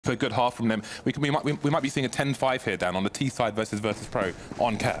for a good half from them. We might be seeing a 10-5 here, Dan, on the T side versus Pro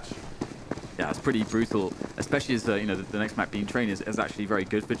on cash. Yeah, it's pretty brutal, especially as you know, the next map being trained is actually very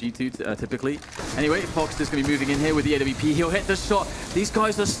good for G2 typically. Anyway, Fox is going to be moving in here with the AWP. He'll hit the shot. These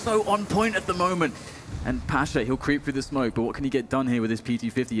guys are so on point at the moment. And Pasha, he'll creep through the smoke, but what can he get done here with his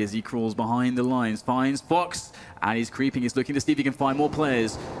P250 as he crawls behind the lines, finds Fox, and he's creeping. He's looking to see if he can find more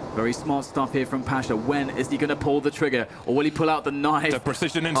players. Very smart stuff here from Pasha. When is he going to pull the trigger, or will he pull out the knife? The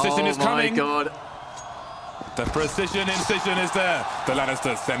precision incision is coming. Oh my God. The precision incision is there. The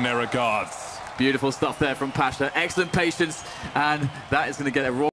Lannisters send their regards. Beautiful stuff there from Pasha. Excellent patience, and that is going to get a raw